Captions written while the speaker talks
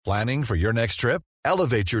Planning for your next trip?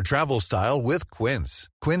 Elevate your travel style with Quince.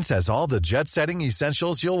 Quince has all the jet-setting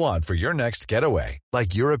essentials you'll want for your next getaway,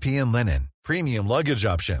 like European linen, premium luggage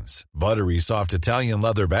options, buttery soft Italian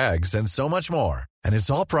leather bags, and so much more. And it's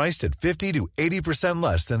all priced at 50 to 80%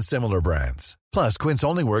 less than similar brands. Plus, Quince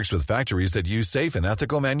only works with factories that use safe and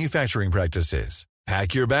ethical manufacturing practices.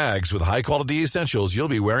 Pack your bags with high-quality essentials you'll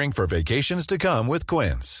be wearing for vacations to come with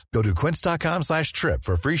Quince. Go to quince.com/trip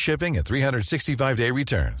for free shipping and 365-day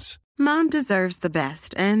returns. Mom deserves the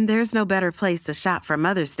best, and there's no better place to shop for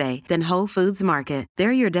Mother's Day than Whole Foods Market.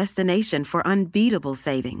 They're your destination for unbeatable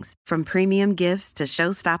savings, from premium gifts to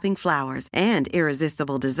show-stopping flowers and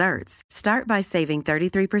irresistible desserts. Start by saving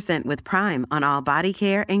 33% with Prime on all body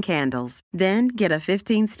care and candles. Then get a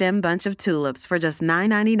 15-stem bunch of tulips for just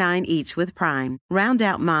 $9.99 each with Prime. Round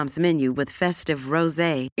out Mom's menu with festive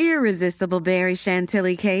rosé, irresistible berry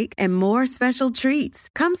chantilly cake, and more special treats.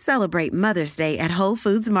 Come celebrate Mother's Day at Whole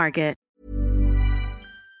Foods Market.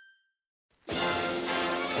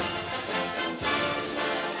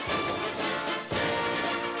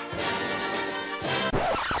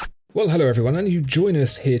 Well, hello everyone, and you join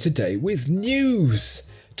us here today with news.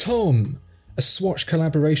 Tom, a Swatch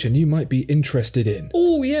collaboration you might be interested in.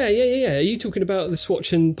 Oh, yeah. Are you talking about the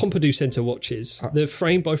Swatch and Pompidou Centre watches? The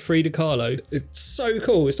framed by Frida Kahlo. It's so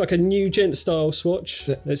cool. It's like a new gent-style Swatch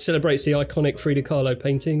that celebrates the iconic Frida Kahlo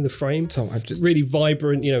painting, the frame. Tom, I've just... Really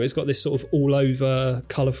vibrant, it's got this sort of all-over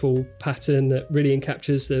colourful pattern that really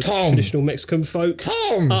encaptures the traditional Mexican folk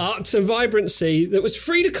art and vibrancy that was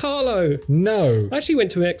Frida Kahlo. No. I actually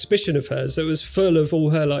went to an exhibition of hers that was full of all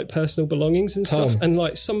her personal belongings and stuff,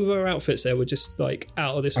 and some of her outfits there were just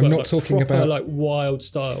out of this world. I'm not talking proper, about wild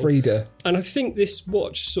style. Frida. And I think this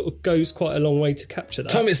watch sort of goes quite a long way to capture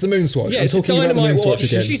that. Tom, it's the MoonSwatch. Yeah, I'm it's a talking about the dynamite MoonSwatch watch.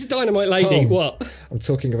 again. She's a dynamite lady. Tom, what? I'm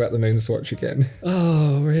talking about the MoonSwatch again.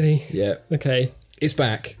 Oh, really? Yeah. Okay. It's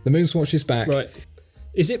back. The MoonSwatch is back. Right.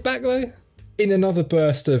 Is it back though? In another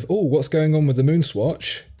burst of, what's going on with the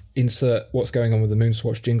MoonSwatch? Insert what's going on with the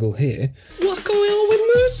MoonSwatch jingle here. What's going on with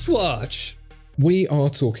MoonSwatch? We are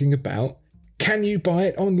talking about, can you buy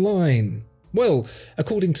it online? Well,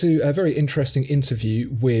 according to a very interesting interview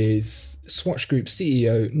with Swatch Group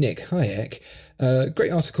CEO Nick Hayek, a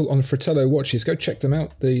great article on Fratello watches, go check them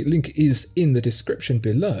out. The link is in the description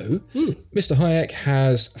below. Mr. Hayek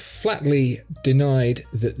has flatly denied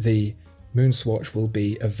that the MoonSwatch will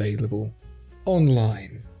be available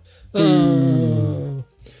online.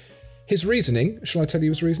 His reasoning, shall I tell you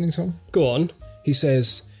his reasoning, Tom? Go on. He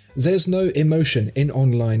says, there's no emotion in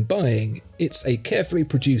online buying. It's a carefully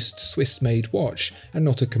produced Swiss-made watch and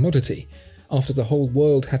not a commodity. After the whole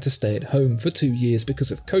world had to stay at home for 2 years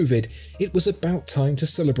because of COVID, it was about time to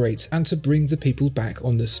celebrate and to bring the people back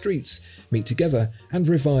on the streets, meet together and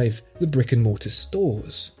revive the brick and mortar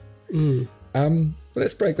stores.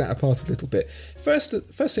 Let's break that apart a little bit. First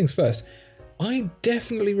things first, I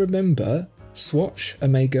definitely remember Swatch,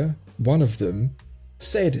 Omega, one of them,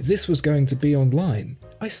 said this was going to be online.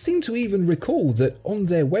 I seem to even recall that on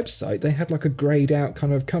their website they had like a greyed out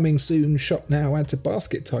kind of coming soon, shop now, add to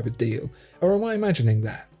basket type of deal. Or am I imagining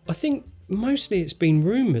that? I think mostly it's been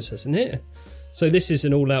rumours, hasn't it? So this is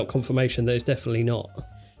an all-out confirmation that it's definitely not.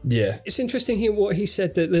 Yeah. It's interesting here what he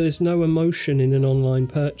said, that there's no emotion in an online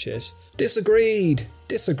purchase. Disagreed.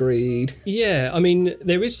 Yeah, I mean,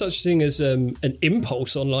 there is such thing as an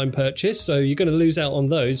impulse online purchase, so you're going to lose out on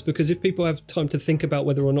those, because if people have time to think about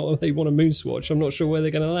whether or not they want a MoonSwatch, I'm not sure where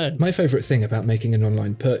they're going to land. My favourite thing about making an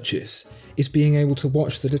online purchase is being able to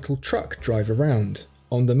watch the little truck drive around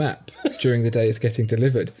on the map during the day it's getting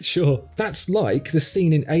delivered. Sure. That's like the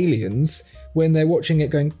scene in Aliens when they're watching it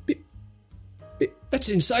going beep. That's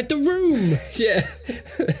inside the room! Yeah.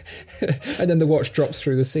 And then the watch drops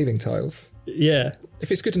through the ceiling tiles. Yeah.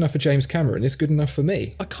 If it's good enough for James Cameron, it's good enough for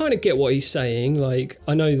me. I kind of get what he's saying.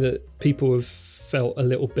 I know that people have felt a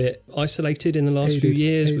little bit isolated in the last few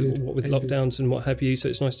years with lockdowns and what have you, so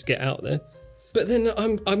it's nice to get out there. But then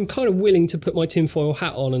I'm kind of willing to put my tinfoil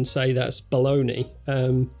hat on and say that's baloney.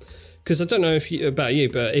 Because I don't know about you,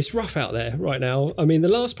 but it's rough out there right now. I mean, the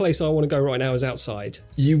last place I want to go right now is outside.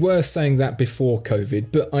 You were saying that before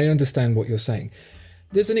COVID, but I understand what you're saying.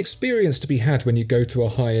 There's an experience to be had when you go to a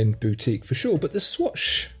high-end boutique, for sure, but the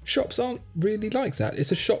Swatch shops aren't really like that.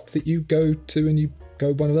 It's a shop that you go to and you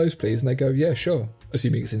go, one of those please, and they go, yeah, sure,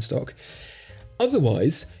 assuming it's in stock.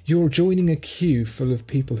 Otherwise, you're joining a queue full of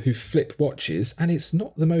people who flip watches, and it's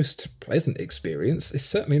not the most pleasant experience. It's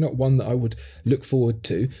certainly not one that I would look forward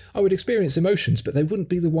to. I would experience emotions, but they wouldn't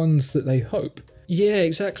be the ones that they hope. Yeah,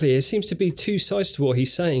 exactly. It seems to be two sides to what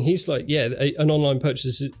he's saying. He's like, yeah, an online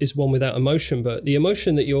purchase is one without emotion, but the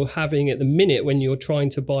emotion that you're having at the minute when you're trying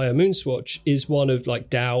to buy a MoonSwatch is one of like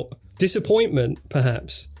doubt, disappointment,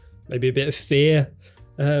 perhaps, maybe a bit of fear.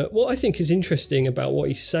 What I think is interesting about what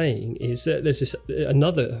he's saying is that there's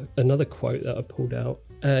another quote that I pulled out.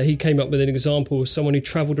 He came up with an example of someone who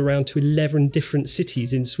travelled around to 11 different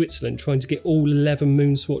cities in Switzerland trying to get all 11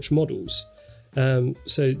 MoonSwatch models.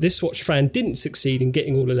 So this watch fan didn't succeed in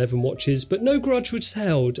getting all 11 watches, but no grudge was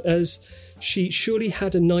held, as she surely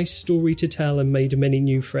had a nice story to tell and made many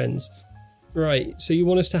new friends. Right, so you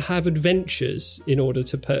want us to have adventures in order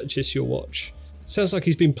to purchase your watch? Sounds like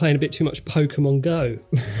he's been playing a bit too much Pokemon Go.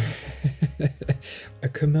 A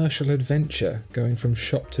commercial adventure, going from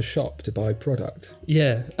shop to shop to buy product.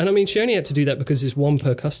 Yeah, and I mean, she only had to do that because it's one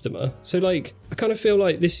per customer. So, like, I kind of feel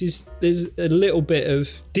like there's a little bit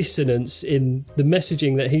of dissonance in the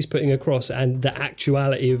messaging that he's putting across and the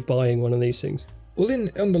actuality of buying one of these things. Well,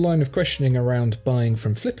 on the line of questioning around buying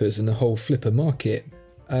from flippers and the whole flipper market,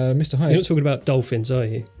 Mr. Hyatt... You're not talking about dolphins, are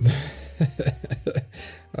you?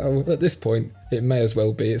 At this point, it may as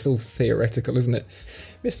well be. It's all theoretical, isn't it?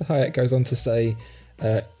 Mr. Hyatt goes on to say,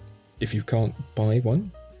 if you can't buy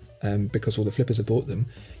one, because all the flippers have bought them,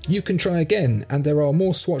 you can try again, and there are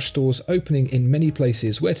more Swatch stores opening in many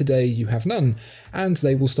places where today you have none, and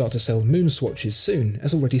they will start to sell MoonSwatches soon.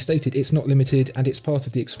 As already stated, it's not limited, and it's part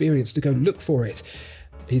of the experience to go look for it.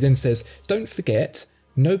 He then says, don't forget...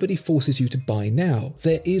 nobody forces you to buy now.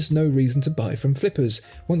 There is no reason to buy from flippers.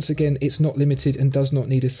 Once again, it's not limited and does not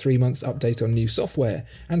need a 3-month update on new software.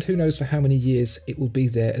 And who knows for how many years it will be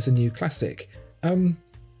there as a new classic.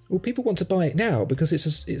 Well, people want to buy it now because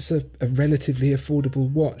it's a relatively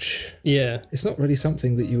affordable watch. Yeah. It's not really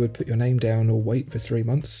something that you would put your name down or wait for 3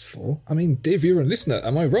 months for. I mean, dear viewer and listener,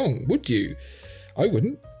 am I wrong? Would you? I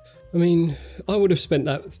wouldn't. I mean, I would have spent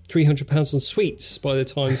that £300 on sweets by the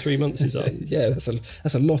time 3 months is up. Yeah, that's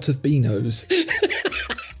a lot of Beanos.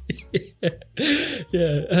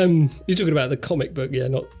 Yeah. You're talking about the comic book, yeah,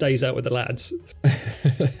 not Days Out with the Lads.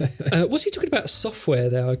 Was he talking about software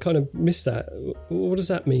there? I kind of missed that. What does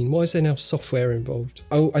that mean? Why is there now software involved?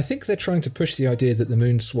 Oh, I think they're trying to push the idea that the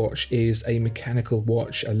MoonSwatch is a mechanical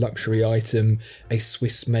watch, a luxury item, a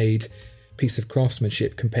Swiss-made piece of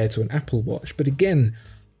craftsmanship compared to an Apple Watch. But again...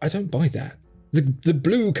 I don't buy that. The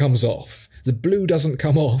blue comes off. The blue doesn't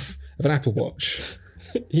come off of an Apple Watch.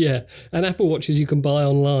 Yeah, and Apple Watches you can buy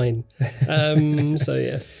online. So,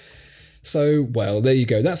 yeah. So, well, there you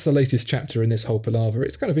go. That's the latest chapter in this whole palaver.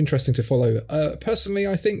 It's kind of interesting to follow. Personally,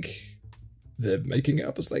 I think they're making it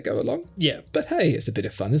up as they go along. Yeah. But hey, it's a bit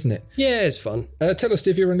of fun, isn't it? Yeah, it's fun. Tell us,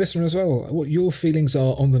 dear viewer and listener, as well, what your feelings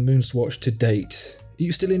are on the MoonSwatch to date. Are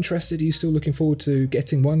you still interested? Are you still looking forward to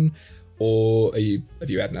getting one? Or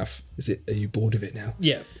have you had enough? Are you bored of it now?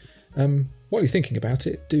 Yeah. While you're thinking about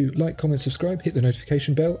it, do like, comment, subscribe, hit the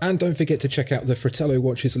notification bell, and don't forget to check out the Fratello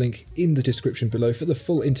Watches link in the description below for the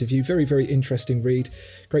full interview. Very, very interesting read.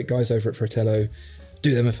 Great guys over at Fratello.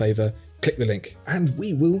 Do them a favour, click the link, and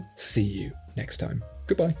we will see you next time.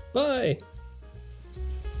 Goodbye. Bye.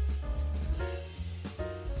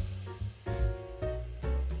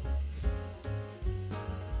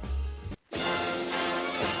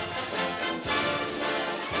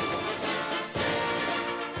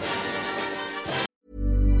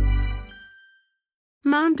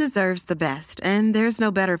 Mom deserves the best, and there's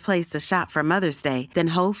no better place to shop for Mother's Day than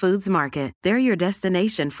Whole Foods Market. They're your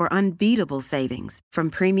destination for unbeatable savings, from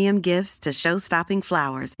premium gifts to show-stopping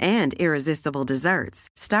flowers and irresistible desserts.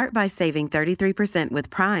 Start by saving 33% with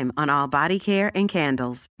Prime on all body care and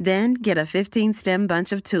candles. Then get a 15-stem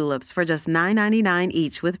bunch of tulips for just $9.99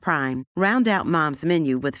 each with Prime. Round out Mom's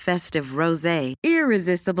menu with festive rosé,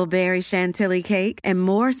 irresistible berry chantilly cake, and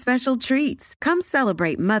more special treats. Come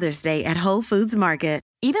celebrate Mother's Day at Whole Foods Market.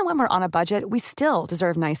 Even when we're on a budget, we still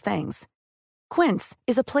deserve nice things. Quince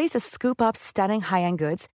is a place to scoop up stunning high-end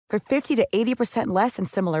goods for 50 to 80% less than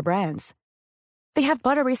similar brands. They have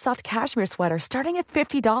buttery soft cashmere sweaters starting at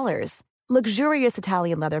 $50, luxurious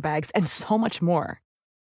Italian leather bags, and so much more.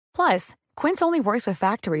 Plus, Quince only works with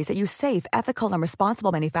factories that use safe, ethical, and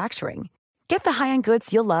responsible manufacturing. Get the high-end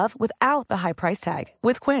goods you'll love without the high price tag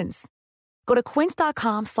with Quince. Go to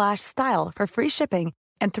quince.com/style for free shipping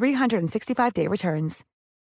and 365-day returns.